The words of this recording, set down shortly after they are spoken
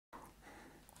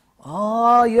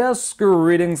Ah, yes,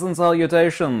 greetings and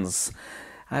salutations.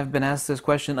 I've been asked this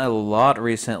question a lot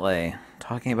recently,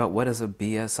 talking about what is a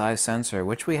BSI sensor,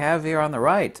 which we have here on the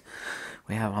right.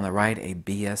 We have on the right a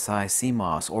BSI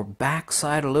CMOS, or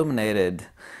backside illuminated,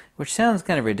 which sounds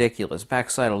kind of ridiculous.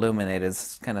 Backside illuminated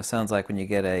kind of sounds like when you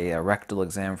get a rectal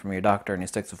exam from your doctor and he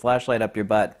sticks a flashlight up your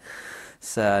butt.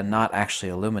 It's not actually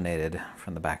illuminated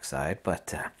from the backside,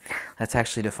 but let's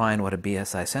actually define what a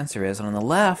BSI sensor is. And on the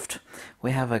left,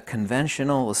 we have a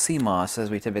conventional CMOS,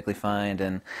 as we typically find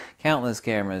in countless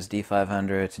cameras,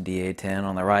 D500 to D810.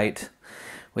 On the right,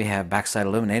 we have backside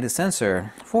illuminated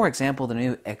sensor. For example, the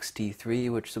new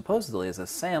XT3, which supposedly is a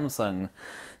Samsung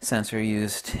sensor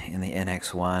used in the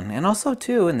NX1, and also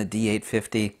too in the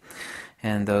D850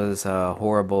 and those the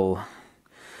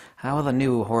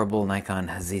new horrible Nikon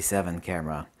Z7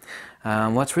 camera.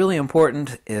 What's really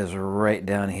important is right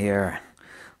down here.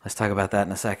 Let's talk about that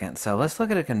in a second. So let's look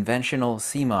at a conventional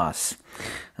CMOS.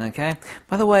 Okay.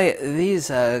 By the way, these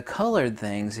colored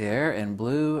things here in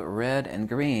blue, red, and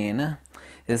green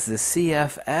is the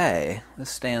CFA. This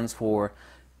stands for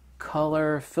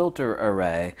Color Filter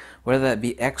Array. Whether that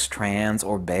be X-trans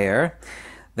or bare,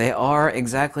 they are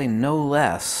exactly no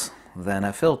less than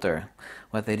a filter.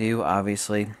 What they do,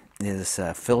 obviously, is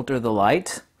filter the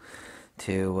light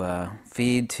to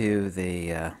feed to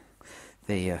the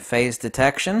phase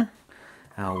detection,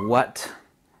 what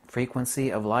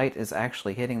frequency of light is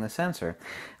actually hitting the sensor.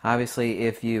 Obviously,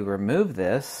 if you remove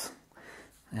this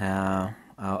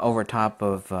over top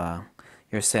of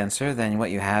your sensor, then what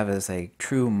you have is a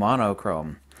true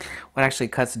monochrome. What actually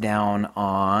cuts down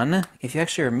on, if you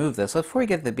actually remove this, so before we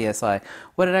get to the BSI,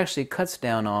 what it actually cuts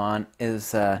down on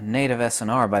is native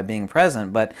SNR by being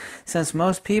present. But since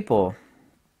most people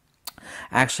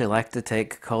actually like to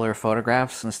take color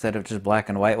photographs instead of just black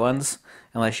and white ones,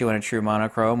 unless you want a true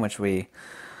monochrome, which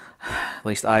at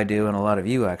least I do and a lot of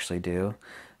you actually do,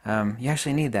 you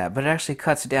actually need that. But it actually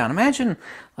cuts down. Imagine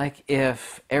like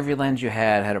if every lens you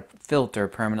had a filter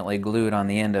permanently glued on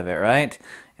the end of it, right?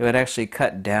 It would actually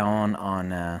cut down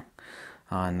on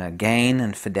gain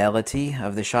and fidelity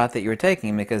of the shot that you were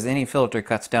taking, because any filter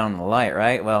cuts down on the light,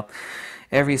 right? Well,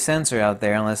 every sensor out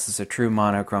there, unless it's a true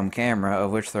monochrome camera, of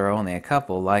which there are only a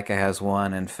couple, Leica has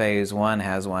one and Phase 1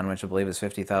 has one, which I believe is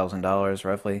 $50,000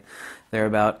 roughly,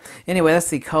 thereabout. Anyway,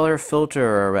 that's the color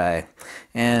filter array.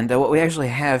 And what we actually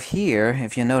have here,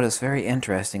 if you notice, very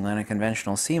interesting, on a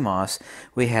conventional CMOS,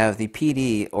 we have the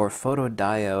PD, or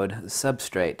photodiode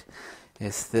substrate.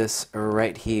 It's this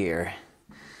right here.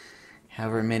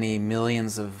 However many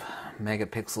millions of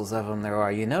megapixels of them there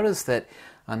are. You notice that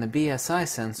on the BSI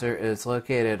sensor it's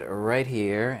located right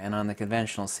here, and on the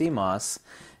conventional CMOS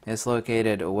it's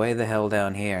located way the hell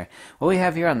down here. What we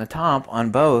have here on the top on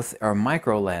both are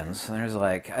micro lens. There's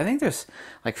I think there's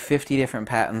like 50 different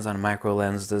patents on micro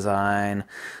lens design.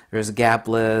 There's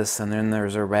gapless, and then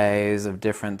there's arrays of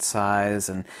different size,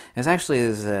 and it's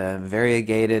actually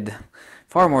variegated,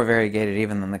 far more variegated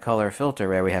even than the color filter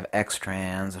array. We have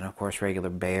X-trans and of course regular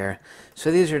bare. So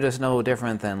these are just no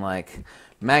different than like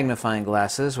magnifying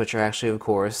glasses, which are actually, of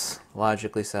course,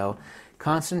 logically so,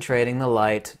 concentrating the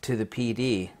light to the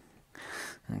PD.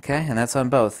 Okay, and that's on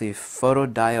both the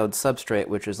photodiode substrate,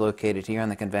 which is located here on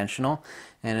the conventional,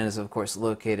 and it is of course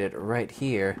located right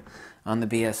here on the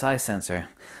BSI sensor.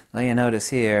 Now you notice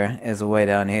here is way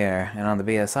down here, and on the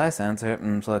BSI sensor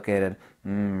it's located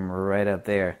right up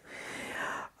there.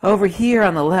 Over here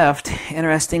on the left,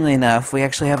 interestingly enough, we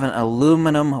actually have an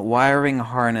aluminum wiring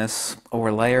harness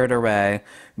or layered array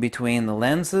between the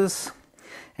lenses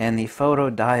and the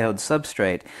photodiode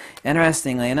substrate.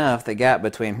 Interestingly enough, the gap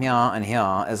between here and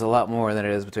here is a lot more than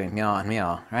it is between here and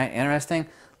here, right? Interesting?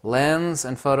 Lens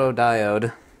and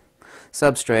photodiode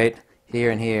substrate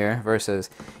here and here versus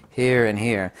here and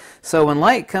here. So when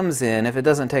light comes in, if it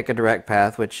doesn't take a direct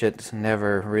path, which it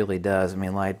never really does, I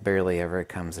mean, light barely ever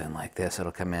comes in like this.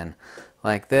 It'll come in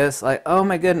like this. Like, oh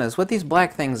my goodness, what these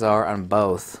black things are on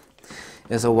both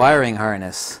is a wiring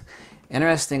harness.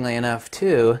 Interestingly enough,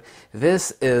 too,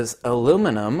 this is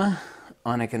aluminum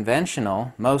on a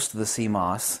conventional, most of the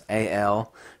CMOS,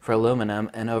 AL for aluminum,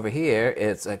 and over here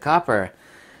it's a copper,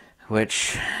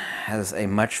 which has a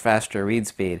much faster read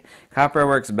speed. Copper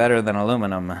works better than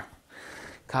aluminum.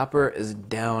 Copper is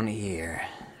down here,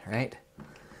 right?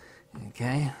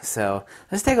 Okay, so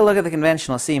let's take a look at the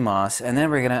conventional CMOS, and then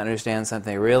we're going to understand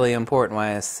something really important,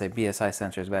 why I say BSI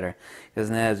sensor is better, because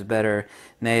it has better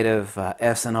native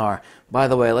SNR. By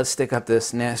the way, let's stick up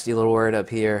this nasty little word up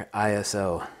here,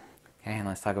 ISO. Okay, and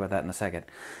let's talk about that in a second.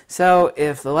 So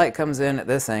if the light comes in at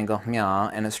this angle,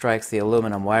 and it strikes the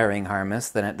aluminum wiring harness,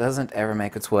 then it doesn't ever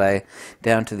make its way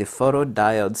down to the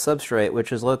photodiode substrate,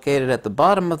 which is located at the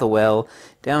bottom of the well,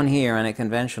 down here on a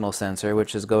conventional sensor,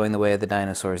 which is going the way of the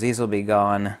dinosaurs. These will be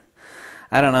gone,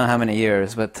 I don't know how many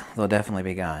years, but they'll definitely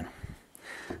be gone.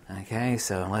 Okay,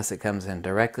 so unless it comes in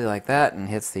directly like that and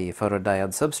hits the photodiode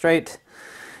substrate,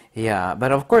 yeah.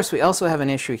 But of course we also have an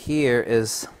issue here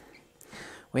is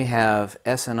we have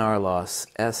SNR loss,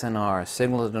 SNR,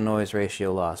 signal to noise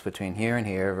ratio loss between here and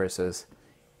here versus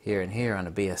here and here on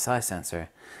a BSI sensor.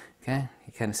 Okay,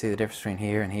 you kind of see the difference between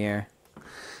here and here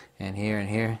and here and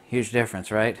here. Huge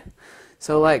difference, right?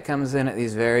 So light comes in at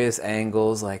these various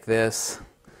angles like this.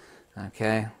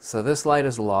 Okay, so this light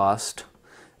is lost.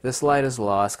 This light is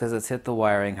lost because it's hit the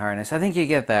wiring harness. I think you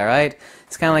get that, right?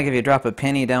 It's kind of like if you drop a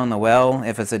penny down the well.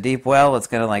 If it's a deep well, it's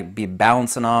going to like be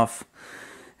bouncing off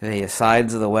the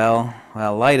sides of the well.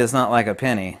 Well, light is not like a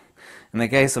penny. In the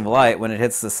case of light, when it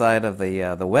hits the side of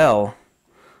the well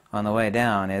on the way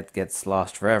down, it gets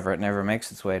lost forever. It never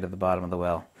makes its way to the bottom of the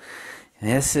well.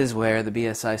 And this is where the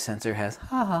BSI sensor has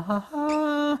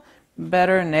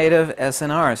better native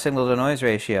SNR, signal to noise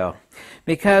ratio.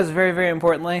 Because, very, very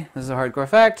importantly, this is a hardcore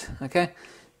fact, okay?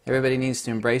 Everybody needs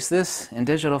to embrace this. In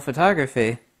digital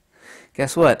photography,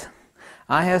 guess what?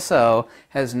 ISO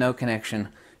has no connection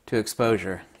to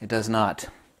exposure. It does not.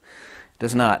 It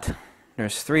does not.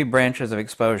 There's three branches of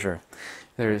exposure.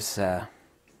 There's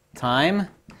time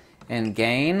and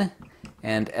gain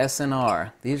and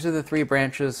SNR. These are the three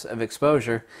branches of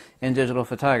exposure in digital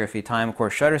photography. Time, of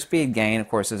course, shutter speed. Gain, of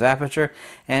course, is aperture.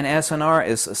 And SNR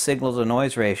is signal to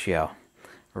noise ratio.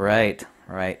 Right,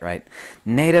 right, right.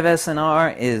 Native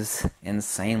SNR is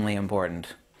insanely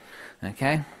important.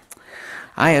 Okay?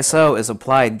 ISO is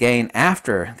applied gain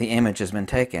after the image has been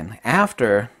taken.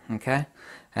 After, okay,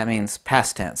 that means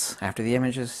past tense. After the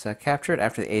image is captured,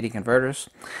 after the 80 converters,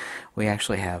 we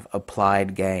actually have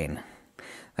applied gain.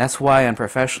 That's why on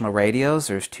professional radios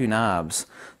there's two knobs.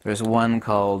 There's one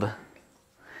called,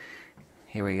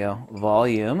 here we go,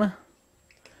 volume,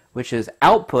 which is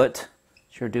output.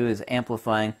 Sure do is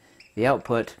amplifying the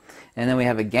output. And then we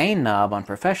have a gain knob on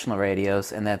professional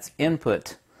radios, and that's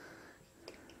input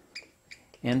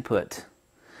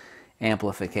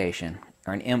amplification,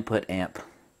 or an input amp.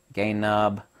 Gain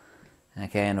knob,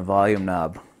 okay, and a volume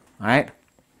knob. All right?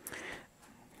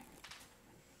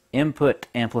 Input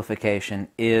amplification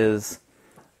is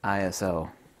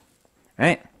ISO.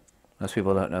 Right? Most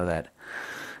people don't know that.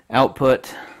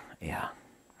 Output, yeah,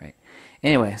 right.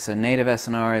 Anyway, so native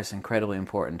SNR is incredibly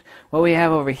important. What we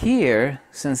have over here,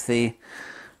 since the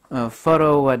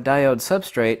photodiode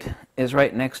substrate is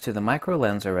right next to the micro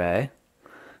lens array,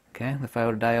 okay, the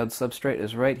photodiode substrate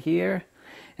is right here,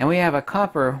 and we have a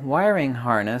copper wiring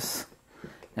harness,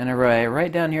 an array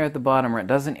right down here at the bottom where it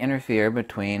doesn't interfere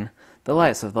between the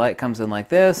light. So if the light comes in like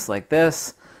this, like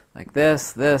this, like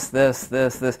this,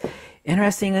 this.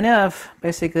 Interesting enough,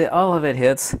 basically all of it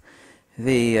hits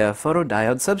the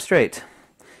photodiode substrate,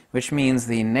 which means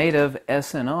the native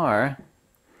SNR,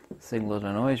 signal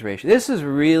to noise ratio. This is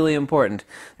really important.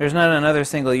 There's not another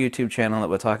single YouTube channel that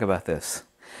will talk about this.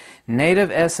 Native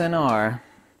SNR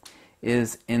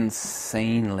is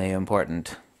insanely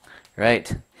important,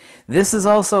 right? This is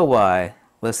also why,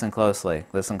 listen closely,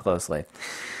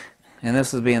 and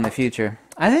this will be in the future.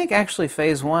 I think actually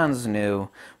Phase 1's new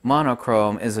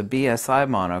monochrome is a BSI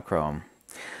monochrome.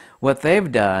 What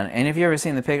they've done, and if you've ever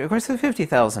seen the picture, of course it's a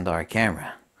 $50,000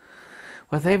 camera.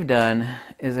 What they've done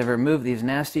is they've removed these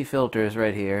nasty filters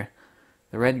right here,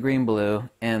 the red, green, blue,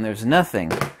 and there's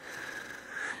nothing.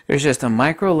 There's just a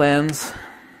micro lens,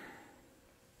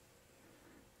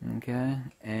 okay,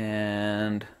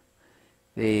 and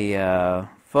the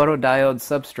photodiode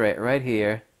substrate right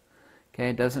here.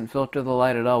 Okay, doesn't filter the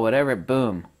light at all, whatever,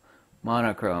 boom,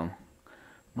 monochrome,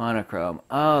 monochrome.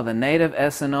 Oh, the native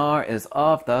SNR is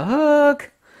off the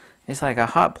hook. It's like a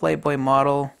hot Playboy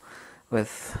model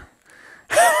with,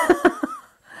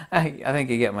 I think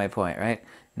you get my point, right?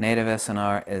 Native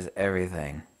SNR is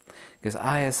everything. Because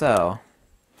ISO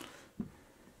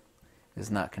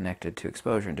is not connected to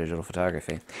exposure in digital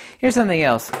photography. Here's something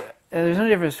else. There's no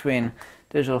difference between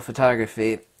digital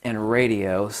photography and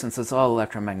radio, since it's all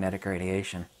electromagnetic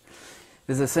radiation.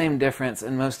 There's the same difference,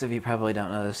 and most of you probably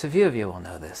don't know this. A few of you will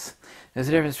know this. There's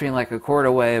a difference between like a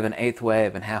quarter wave, an eighth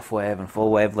wave, and half wave, and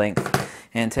full wavelength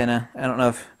antenna. I don't know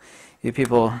if you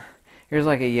people... Here's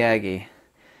like a Yagi.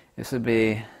 This would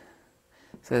be, it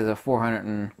says a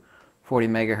 440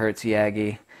 megahertz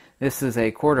Yagi. This is a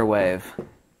quarter wave.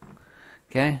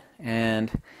 Okay?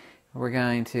 And we're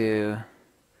going to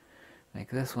make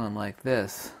this one like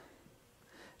this.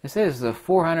 This is a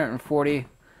 440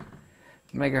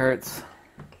 megahertz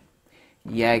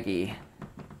Yagi.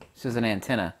 This is an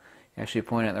antenna. You actually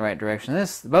point it in the right direction.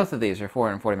 Both of these are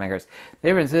 440 megahertz. The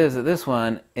difference is that this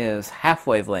one is half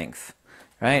wavelength,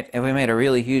 right? If we made a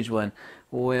really huge one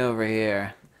way over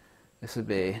here, this would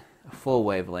be a full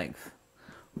wavelength,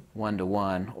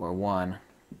 1-to-1 or 1.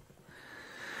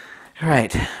 All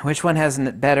right, which one has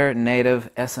better native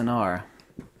SNR?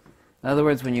 In other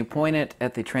words, when you point it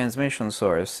at the transmission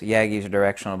source, Yagis are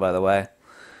directional, by the way,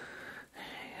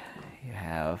 you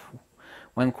have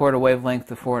 1/4 wavelength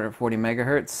to 440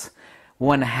 megahertz,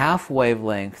 1/2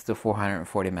 wavelength to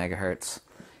 440 megahertz,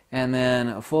 and then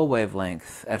a full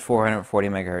wavelength at 440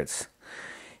 megahertz.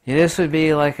 This would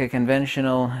be like a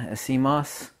conventional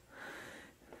CMOS,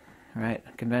 right?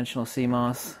 Conventional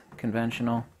CMOS,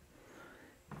 conventional,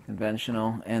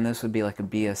 and this would be like a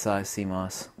BSI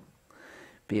CMOS.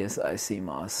 BSI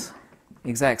CMOS.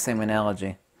 Exact same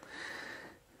analogy.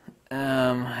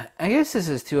 I guess this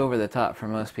is too over the top for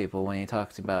most people when you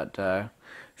talk about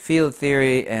field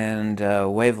theory and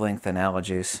wavelength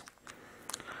analogies.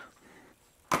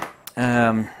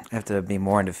 I have to be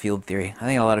more into field theory. I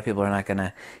think a lot of people are not going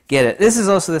to get it. This is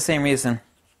also the same reason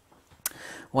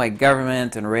why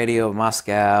government and Radio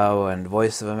Moscow and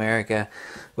Voice of America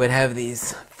would have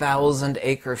these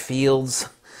 1,000-acre fields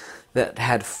that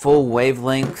had full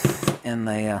wavelength in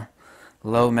the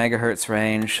low megahertz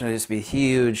range. There'd just be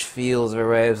huge fields of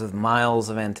arrays with miles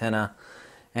of antenna,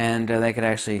 and they could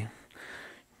actually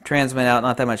transmit out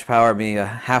not that much power, be a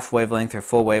half wavelength or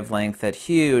full wavelength at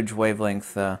huge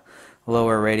wavelength,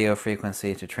 lower radio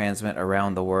frequency to transmit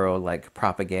around the world like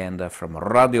propaganda from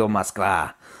Radio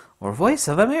Moscow or Voice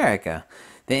of America.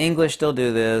 The English still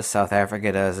do this, South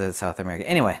Africa does it, South America.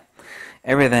 Anyway,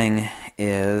 everything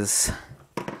is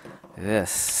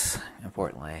this,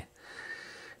 importantly,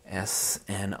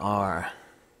 SNR.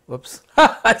 Whoops.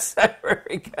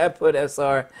 Sorry, I put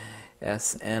SR.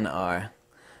 SNR.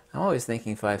 I'm always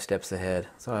thinking 5 steps ahead,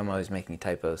 so I'm always making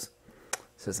typos.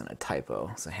 This isn't a typo,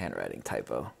 it's a handwriting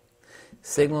typo.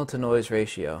 Signal to noise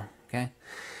ratio, okay?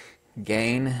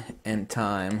 Gain and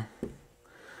time,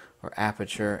 or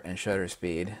aperture and shutter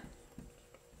speed,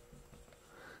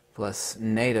 plus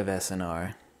native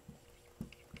SNR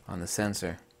on the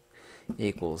sensor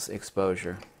equals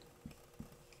exposure.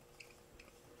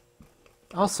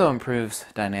 Also improves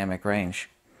dynamic range.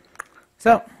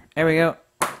 So, there we go.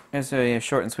 Here's a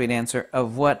short and sweet answer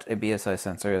of what a BSI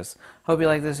sensor is. Hope you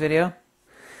liked this video.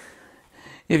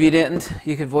 If you didn't,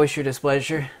 you could voice your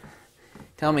displeasure.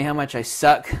 Tell me how much I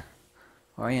suck,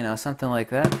 or something like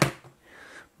that.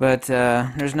 But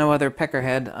there's no other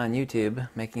peckerhead on YouTube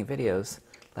making videos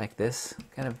like this.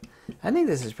 I think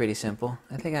this is pretty simple.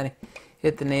 I think I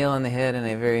hit the nail on the head in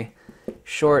a very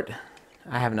short.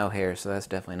 I have no hair, so that's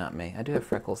definitely not me. I do have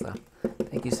freckles, though.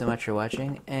 Thank you so much for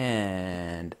watching,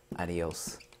 and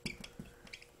adios,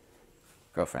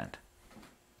 girlfriend.